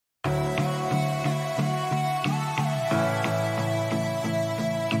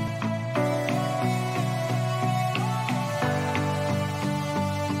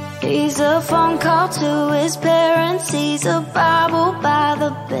He's a phone call to his parents. He's a Bible by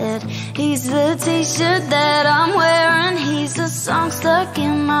the bed. He's the t-shirt that I'm wearing. He's a song stuck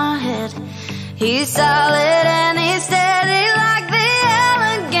in my head. He's solid and he's steady like the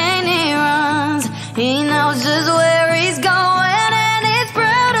Allegheny runs. He knows just where he's going and he's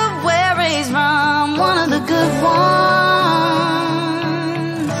proud of where he's from. One of the good ones.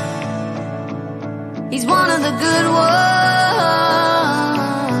 He's one of the good ones.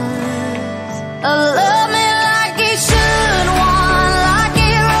 Love me like he should, one like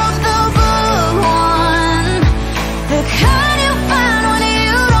he wrote the book, one the kind you find when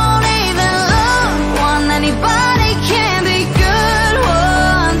you don't even look, one anybody can be good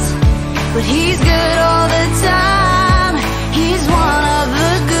ones, but he's good all the time. He's one of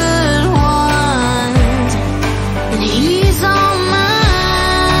the good ones, and he's on mine.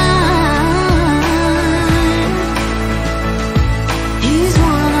 He's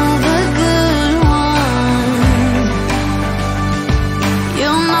one of the good ones.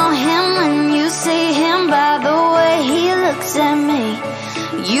 You'll know him when you see him by the way he looks at me.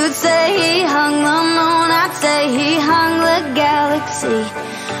 You'd say he hung the moon, I'd say he hung the galaxy.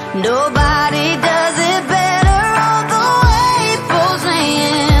 Nobody does it better, all the way he pulls me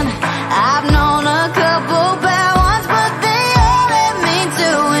in. I've known a couple bad ones, but they all let me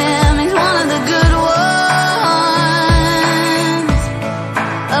to him. He's one of the good ones.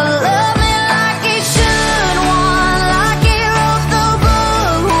 Love me like he should, one like he wrote the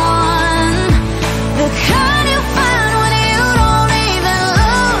book, one the kind you find when you don't even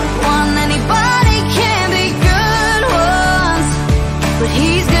look, one anybody can be good ones, but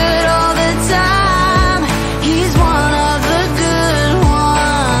he's good all the time. He's one of the good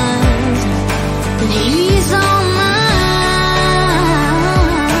ones, and he's on mine.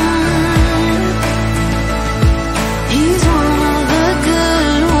 He's one of the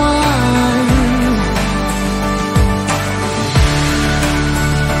good ones.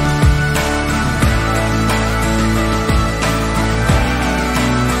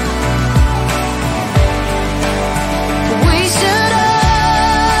 We should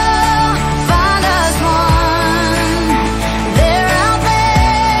all find us one. They're out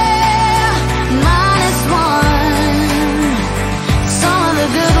there, minus one. Some of the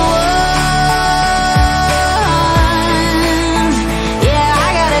good ones. Yeah, I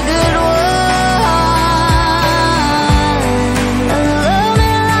got a good one. Love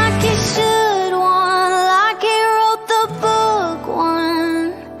me like he should, one like he wrote the book,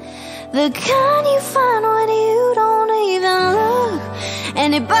 one the kind you find when you don't even look.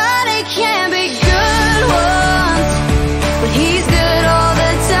 Anybody can be good ones, but he's good all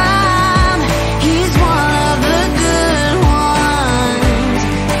the time. He's one of the good ones,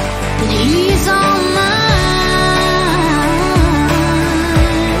 and he's on mine.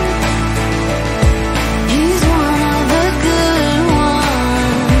 He's one of the good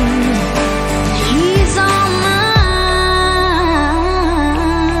ones, and he's on mine.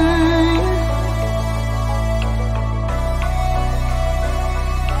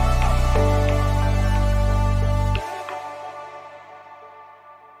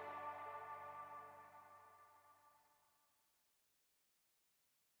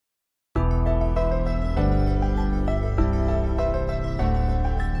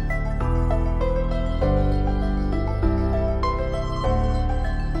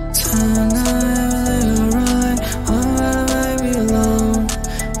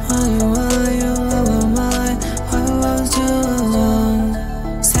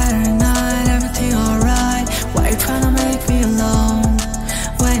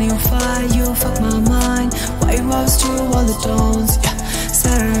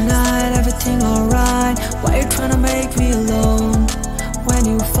 Saturday night, everything alright. Why you tryna make me alone? When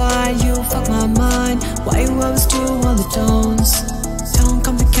you fight, you fuck my mind. Why you always do all the tones? Don't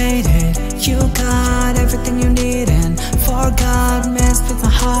complicate it. You got everything you need and forgot, messed with my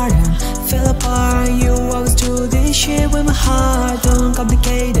heart and fell apart. You always do this shit with my heart. Don't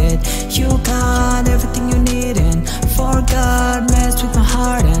complicate it. You got everything you need and forgot, messed with my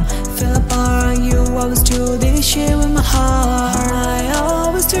heart and fell apart. You always do this shit with my heart. I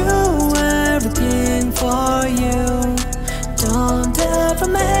always do everything for you. Don't ever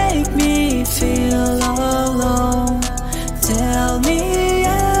make me feel alone. Tell me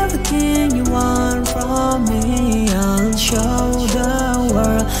everything you want from me. I'll show the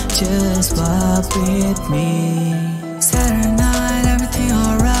world just walk with me. Saturday night, everything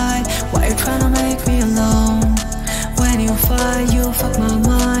alright. Why you tryna make me alone? When you fight, you fuck my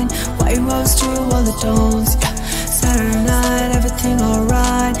mind. Why you always do all the tones? Yeah. Saturday night, everything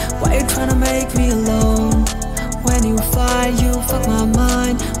alright. Why you tryna make me alone? When you fight, you fuck my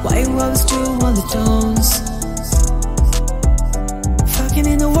mind. Why you always do all the don'ts? Fucking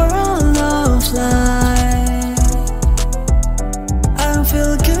in the world of life, I don't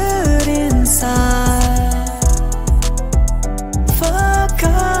feel good inside. Fuck,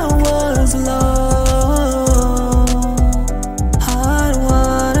 I was alone. I don't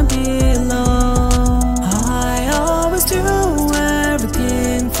wanna be alone. I always do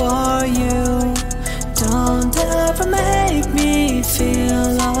everything for you. Don't ever make me feel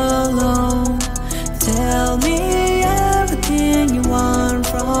alone. Tell me everything you want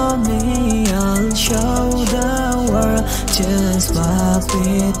from me. I'll show the world, just walk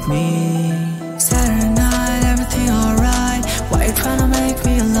with me. Saturday night, everything alright. Why you tryna make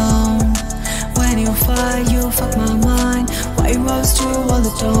me alone? When you fight, you fuck my mind. Why you always do all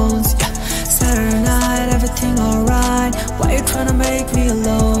the don'ts? Yeah. Saturday night, everything alright. Why you tryna make me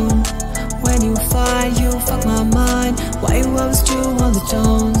alone? When you fight, you fuck my mind. Why you always do all the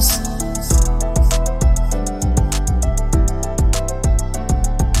don'ts?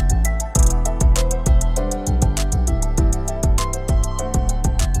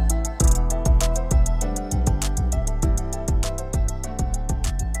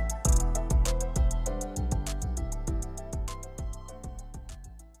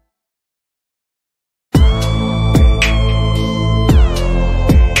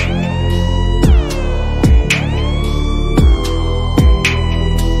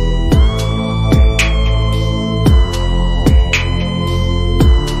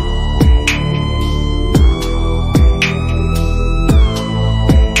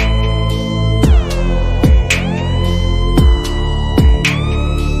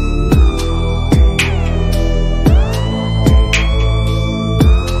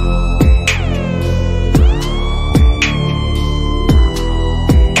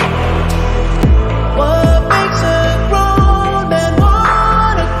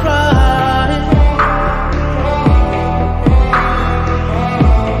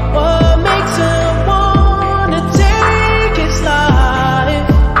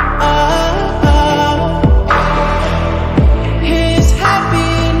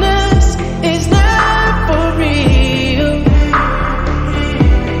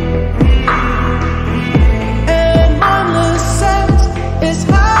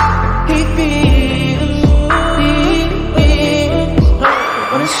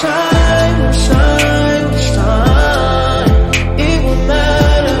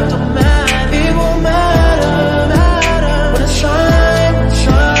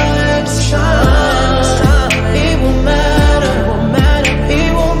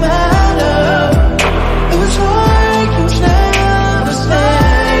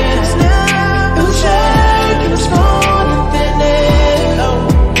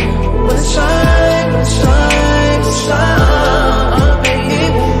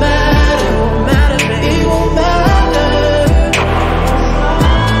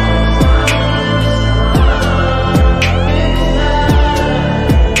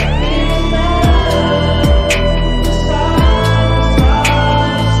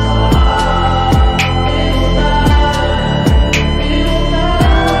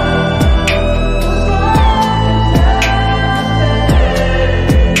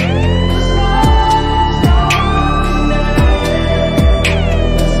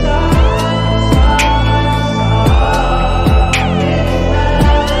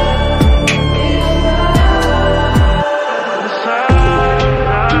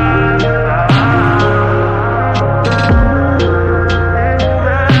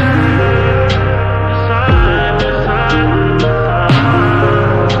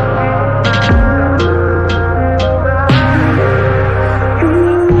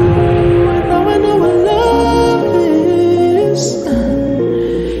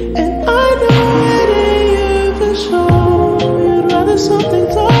 something